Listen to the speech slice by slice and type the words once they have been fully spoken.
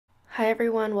Hi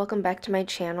everyone, welcome back to my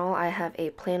channel. I have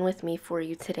a plan with me for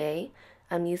you today.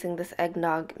 I'm using this Egg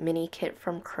Nog mini kit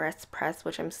from Caress Press,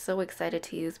 which I'm so excited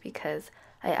to use because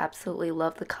I absolutely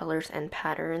love the colors and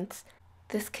patterns.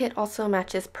 This kit also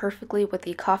matches perfectly with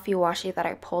the coffee washi that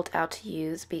I pulled out to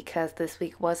use because this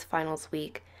week was finals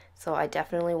week, so I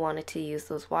definitely wanted to use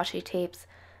those washi tapes.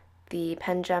 The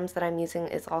PenGems that I'm using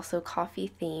is also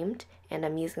coffee themed, and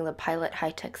I'm using the Pilot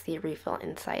High-Tech C refill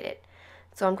inside it.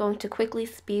 So I'm going to quickly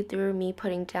speed through me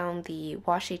putting down the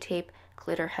washi tape,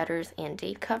 glitter headers, and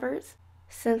date covers.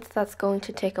 Since that's going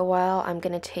to take a while, I'm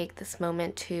going to take this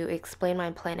moment to explain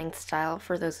my planning style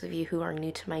for those of you who are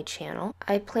new to my channel.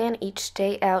 I plan each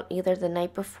day out either the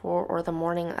night before or the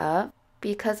morning of.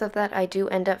 Because of that, I do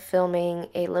end up filming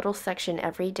a little section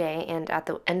every day, and at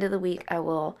the end of the week I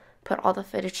will put all the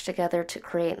footage together to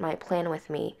create my plan with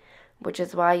me, which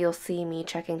is why you'll see me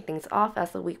checking things off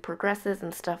as the week progresses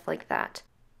and stuff like that.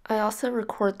 I also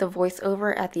record the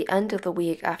voiceover at the end of the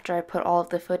week after I put all of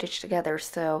the footage together,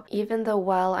 so even though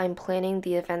while I'm planning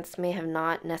the events may have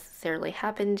not necessarily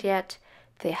happened yet,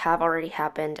 they have already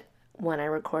happened when I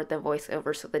record the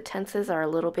voiceover, so the tenses are a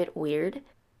little bit weird.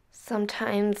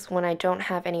 Sometimes when I don't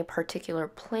have any particular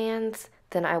plans,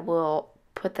 then I will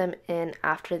put them in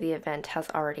after the event has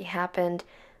already happened.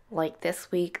 Like this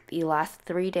week, the last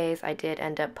 3 days I did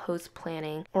end up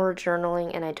post-planning or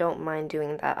journaling, and I don't mind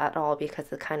doing that at all because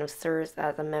it kind of serves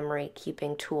as a memory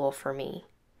keeping tool for me.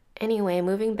 Anyway,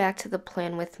 moving back to the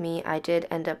plan with me, I did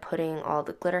end up putting all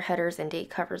the glitter headers and date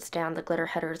covers down. The glitter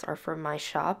headers are from my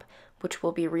shop, which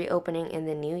will be reopening in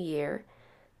the new year.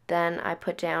 Then I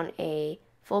put down a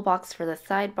full box for the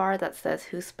sidebar that says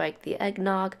Who Spiked the Egg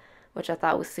Nog, which I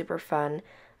thought was super fun.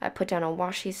 I put down a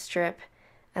washi strip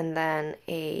and then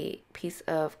a piece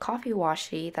of coffee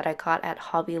washi that I got at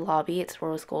Hobby Lobby. It's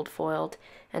rose gold foiled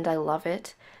and I love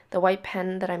it. The white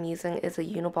pen that I'm using is a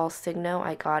Uniball Signo.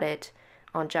 I got it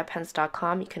on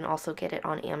jetpens.com. You can also get it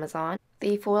on Amazon.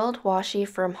 The foiled washi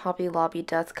from Hobby Lobby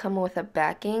does come with a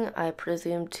backing, I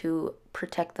presume to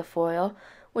protect the foil,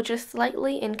 which is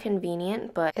slightly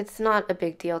inconvenient, but it's not a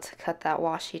big deal to cut that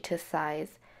washi to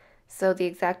size. So the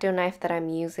X-Acto knife that I'm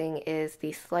using is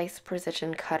the Slice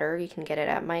Precision Cutter. You can get it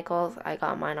at Michael's. I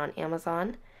got mine on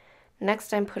Amazon.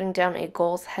 Next, I'm putting down a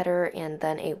goals header and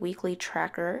then a weekly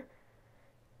tracker.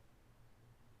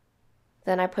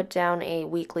 Then I put down a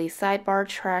weekly sidebar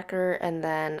tracker, and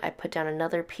then I put down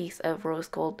another piece of rose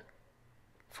gold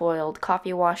foiled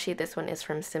coffee washi. This one is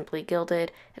from Simply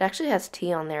Gilded. It actually has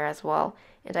tea on there as well,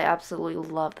 and I absolutely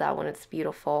love that one. It's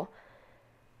beautiful.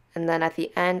 And then at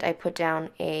the end, I put down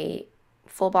a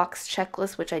full box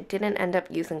checklist, which I didn't end up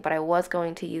using, but I was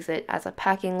going to use it as a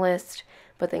packing list,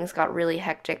 but things got really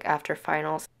hectic after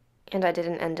finals, and I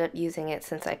didn't end up using it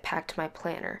since I packed my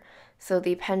planner. So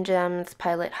the PenGems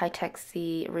Pilot High-Tech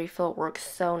C refill works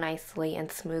so nicely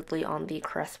and smoothly on the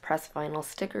Caress Press vinyl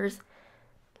stickers.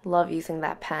 Love using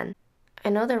that pen. I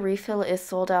know the refill is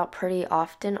sold out pretty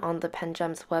often on the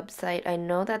PenGems website. I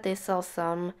know that they sell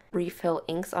some refill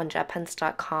inks on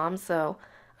jetpens.com, so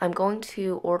I'm going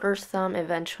to order some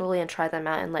eventually and try them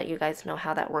out and let you guys know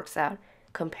how that works out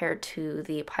compared to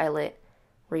the Pilot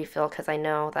refill, because I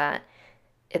know that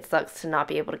it sucks to not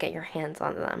be able to get your hands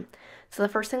on them. So the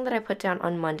first thing that I put down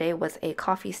on Monday was a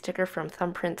coffee sticker from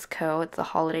FromBrainsToBeauty Co. It's a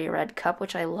holiday red cup,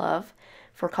 which I love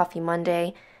for Coffee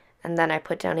Monday. And then I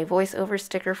put down a voiceover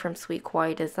sticker from Sweet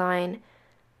Kawaii Design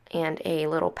and a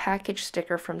little package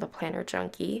sticker from the Planner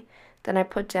Junkie. Then I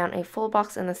put down a full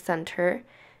box in the center,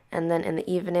 and then in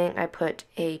the evening I put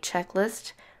a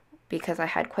checklist because I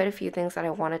had quite a few things that I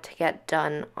wanted to get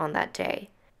done on that day.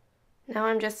 Now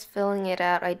I'm just filling it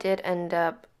out. I did end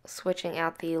up switching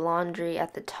out the laundry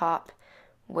at the top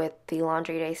with the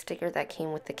laundry day sticker that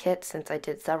came with the kit, since I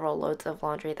did several loads of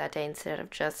laundry that day instead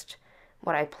of just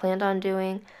what I planned on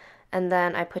doing. And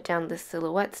then I put down this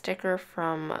silhouette sticker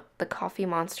from the Coffee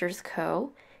Monsterz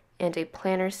Co. and a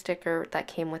planner sticker that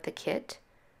came with the kit.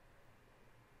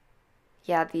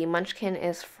 Yeah, the Munchkin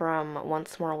is from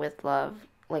Once More With Love.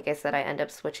 Like I said, I end up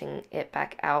switching it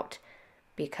back out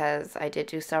because I did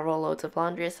do several loads of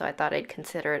laundry, so I thought I'd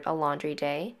consider it a laundry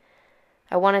day.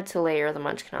 I wanted to layer the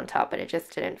Munchkin on top, but it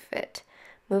just didn't fit.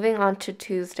 Moving on to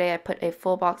Tuesday, I put a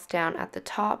full box down at the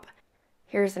top.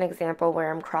 Here's an example where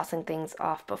I'm crossing things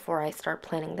off before I start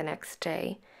planning the next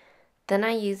day. Then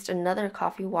I used another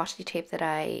coffee washi tape that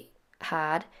I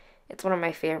had. It's one of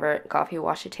my favorite coffee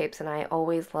washi tapes and I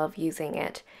always love using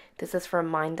it. This is from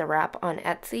Mind the Wrap on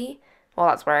Etsy. Well,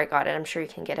 that's where I got it. I'm sure you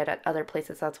can get it at other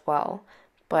places as well.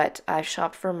 But I've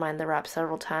shopped for Mind the Wrap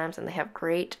several times and they have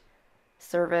great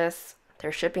service.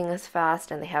 Their shipping is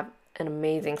fast and they have an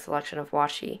amazing selection of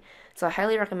washi. So I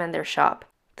highly recommend their shop.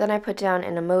 Then I put down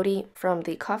an emoji from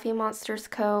the Coffee Monsterz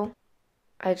Co.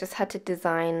 I just had to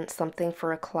design something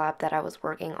for a collab that I was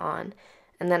working on.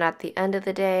 And then at the end of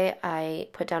the day, I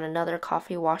put down another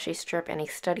coffee washi strip and a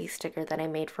study sticker that I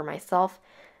made for myself.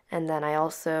 And then I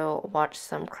also watched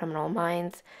some Criminal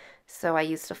Minds. So I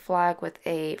used a flag with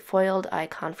a foiled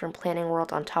icon from Planning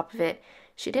World on top of it.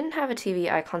 She didn't have a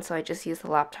TV icon, so I just used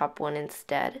the laptop one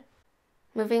instead.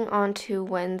 Moving on to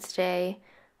Wednesday.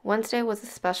 Wednesday was a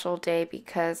special day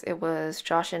because it was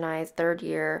Josh and I's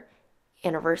 3rd-year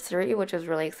anniversary, which was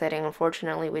really exciting.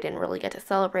 Unfortunately, we didn't really get to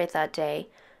celebrate that day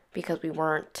because we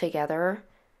weren't together,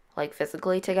 like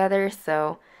physically together,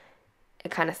 so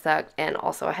it kind of sucked. And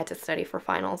also, I had to study for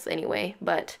finals anyway.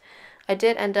 But I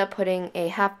did end up putting a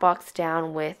half box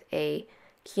down with a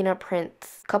Kina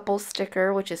Prince couple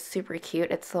sticker, which is super cute.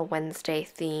 It's the Wednesday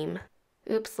theme.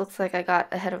 Oops, looks like I got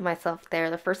ahead of myself there.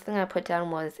 The first thing I put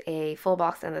down was a full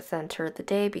box in the center of the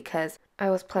day because I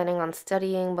was planning on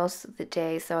studying most of the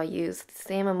day, so I used the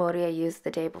same emoji I used the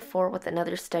day before with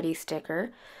another study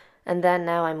sticker. And then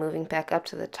now I'm moving back up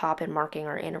to the top and marking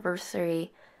our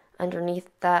anniversary. Underneath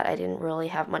that, I didn't really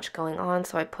have much going on,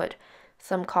 so I put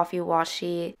some coffee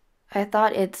washi. I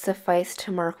thought it sufficed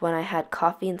to mark when I had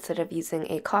coffee instead of using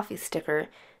a coffee sticker,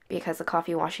 because the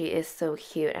coffee washi is so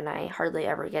cute and I hardly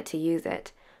ever get to use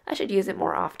it. I should use it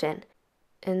more often.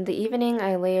 In the evening,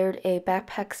 I layered a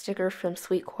backpack sticker from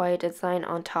Sweet Kawaii Design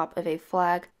on top of a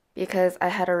flag because I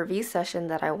had a review session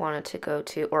that I wanted to go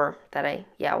to, or that I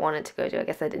wanted to go to. I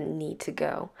guess I didn't need to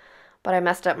go. But I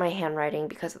messed up my handwriting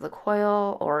because of the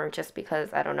coil, or just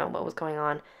because I don't know what was going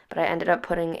on. But I ended up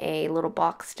putting a little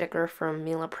box sticker from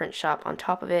Mila Print Shop on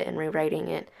top of it and rewriting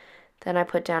it. Then I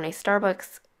put down a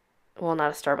Starbucks, well,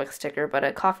 not a Starbucks sticker, but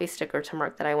a coffee sticker to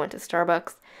mark that I went to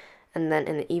Starbucks. And then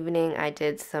in the evening, I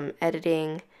did some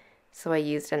editing. So I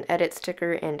used an edit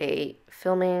sticker and a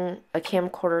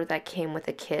camcorder that came with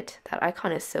a kit. That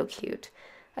icon is so cute.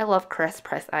 I love Crest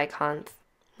Press icons.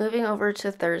 Moving over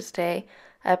to Thursday,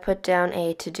 I put down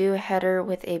a to-do header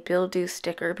with a bill due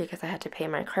sticker because I had to pay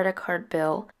my credit card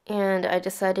bill. And I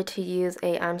decided to use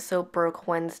a I'm So Broke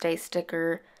Wednesday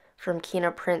sticker from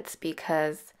Kina Prince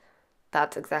because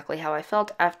that's exactly how I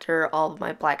felt after all of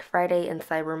my Black Friday and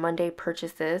Cyber Monday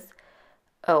purchases.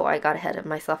 Oh, I got ahead of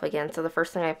myself again. So the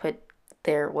first thing I put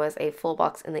there was a full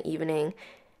box in the evening,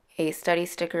 a study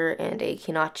sticker, and a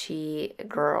Kinachi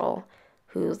girl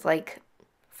who's like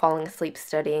falling asleep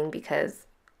studying because,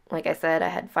 like I said, I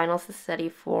had finals to study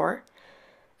for.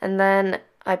 And then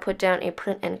I put down a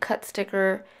print and cut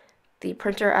sticker. The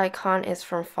printer icon is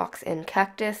from Fox and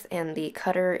Cactus, and the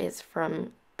cutter is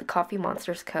from the Coffee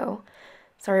Monsterz Co.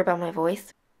 Sorry about my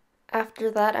voice.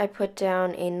 After that, I put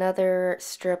down another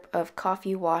strip of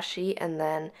coffee washi, and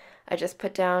then I just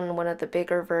put down one of the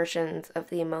bigger versions of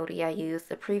the emoji I used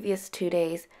the previous 2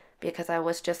 days because I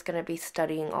was just going to be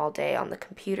studying all day on the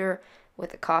computer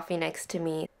with the coffee next to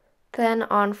me. Then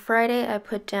on Friday, I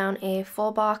put down a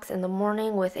full box in the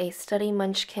morning with a study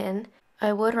munchkin.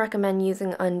 I would recommend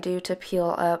using Undo to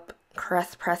peel up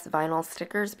Crest Press vinyl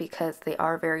stickers because they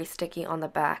are very sticky on the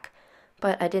back.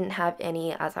 But I didn't have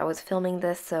any as I was filming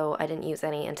this, so I didn't use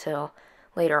any until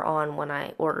later on when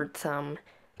I ordered some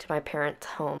to my parents'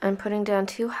 home. I'm putting down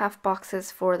 2 half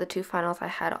boxes for the 2 finals I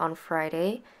had on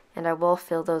Friday, and I will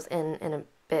fill those in a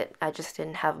bit. I just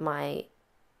didn't have my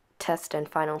test and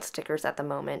final stickers at the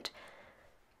moment.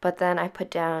 But then I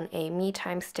put down a me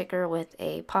time sticker with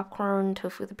a popcorn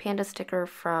tofu the panda sticker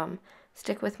from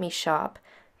Stick With Me shop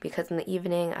because in the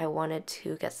evening I wanted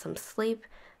to get some sleep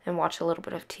and watch a little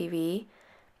bit of TV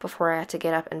before I had to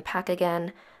get up and pack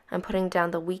again. I'm putting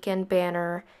down the weekend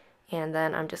banner, and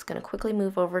then I'm just going to quickly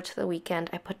move over to the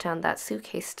weekend. I put down that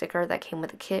suitcase sticker that came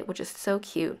with the kit, which is so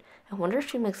cute. I wonder if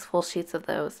she makes full sheets of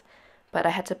those. But I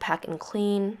had to pack and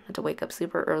clean, had to wake up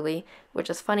super early, which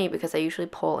is funny because I usually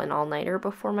pull an all-nighter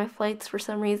before my flights for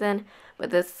some reason. But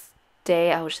this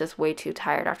day I was just way too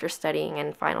tired after studying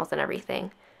and finals and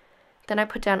everything. Then I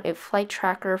put down a flight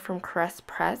tracker from Crest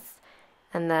Press.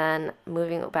 And then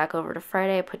moving back over to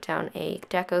Friday, I put down a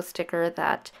deco sticker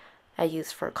that I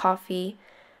used for coffee.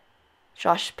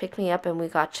 Josh picked me up and we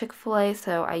got Chick-fil-A,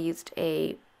 so I used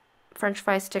a French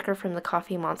fry sticker from the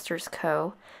Coffee Monsterz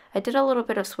Co. I did a little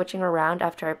bit of switching around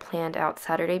after I planned out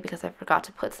Saturday because I forgot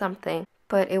to put something.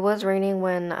 But it was raining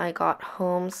when I got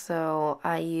home, so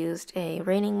I used a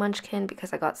raining munchkin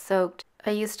because I got soaked.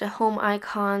 I used a home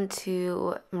icon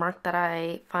to mark that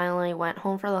I finally went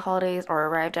home for the holidays or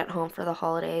arrived at home for the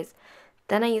holidays.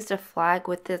 Then I used a flag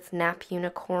with this nap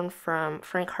unicorn from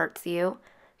Frank Hartzio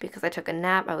because I took a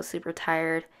nap. I was super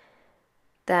tired.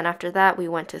 Then after that, we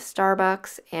went to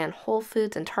Starbucks and Whole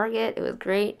Foods and Target. It was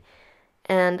great.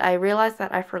 and I realized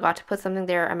that I forgot to put something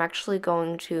there. I'm actually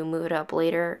going to move it up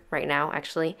later, right now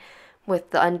actually,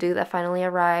 with the undo that finally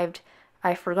arrived.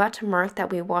 I forgot to mark that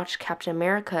we watched Captain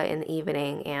America in the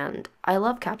evening, and I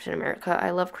love Captain America.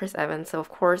 I love Chris Evans, so of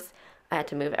course I had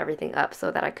to move everything up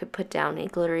so that I could put down a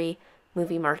glittery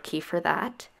movie marquee for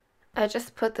that. I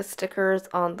just put the stickers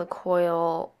on the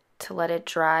coil to let it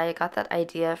dry. I got that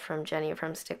idea from Jenny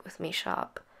from Stick With Me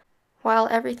shop. While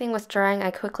everything was drying, I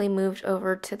quickly moved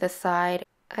over to the side.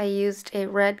 I used a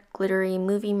red glittery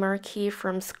movie marquee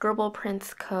from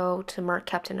FromBrainsToBeauty Co. to mark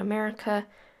Captain America,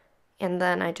 and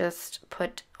then I just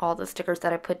put all the stickers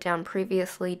that I put down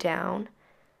previously down.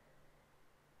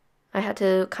 I had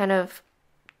to kind of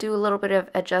do a little bit of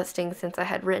adjusting since I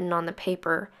had written on the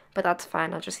paper, but that's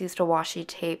fine. I just used a washi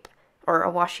tape or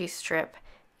a washi strip,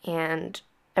 and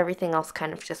everything else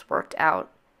kind of just worked out.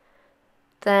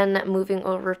 Then moving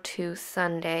over to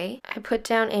Sunday, I put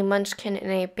down a munchkin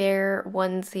in a bear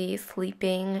onesie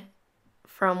sleeping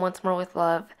from Once More With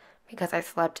Love because I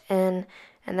slept in.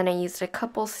 And then I used a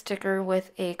couple sticker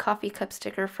with a coffee cup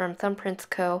sticker from Thumbprints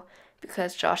Co.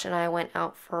 because Josh and I went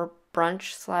out for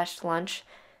brunch/lunch.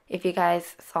 If you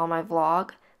guys saw my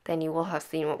vlog, then you will have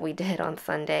seen what we did on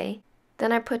Sunday.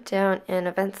 Then I put down an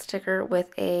event sticker with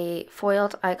a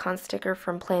foiled icon sticker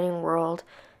from Planning World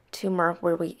to mark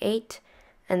where we ate.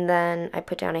 And then I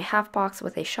put down a half box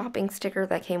with a shopping sticker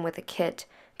that came with a kit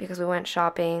because we went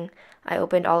shopping. I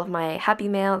opened all of my Happy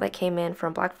Mail that came in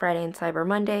from Black Friday and Cyber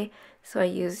Monday, so I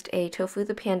used a Tofu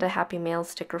the Panda Happy Mail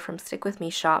sticker from Stick With Me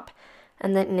shop.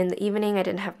 And then in the evening I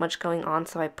didn't have much going on,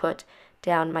 so I put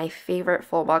down my favorite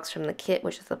full box from the kit,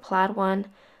 which is the plaid one.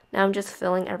 Now I'm just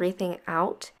filling everything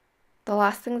out. The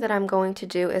last thing that I'm going to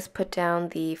do is put down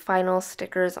the final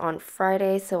stickers on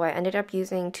Friday, so I ended up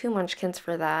using 2 munchkins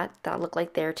for that look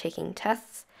like they're taking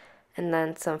tests, and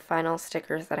then some final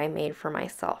stickers that I made for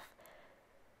myself.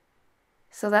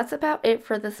 So that's about it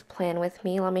for this plan with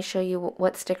me. Let me show you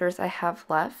what stickers I have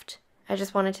left. I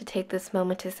just wanted to take this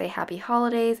moment to say happy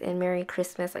holidays and Merry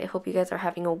Christmas. I hope you guys are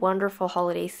having a wonderful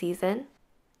holiday season.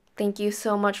 Thank you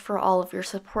so much for all of your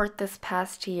support this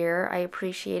past year. I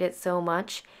appreciate it so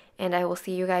much. And I will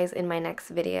see you guys in my next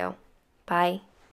video. Bye.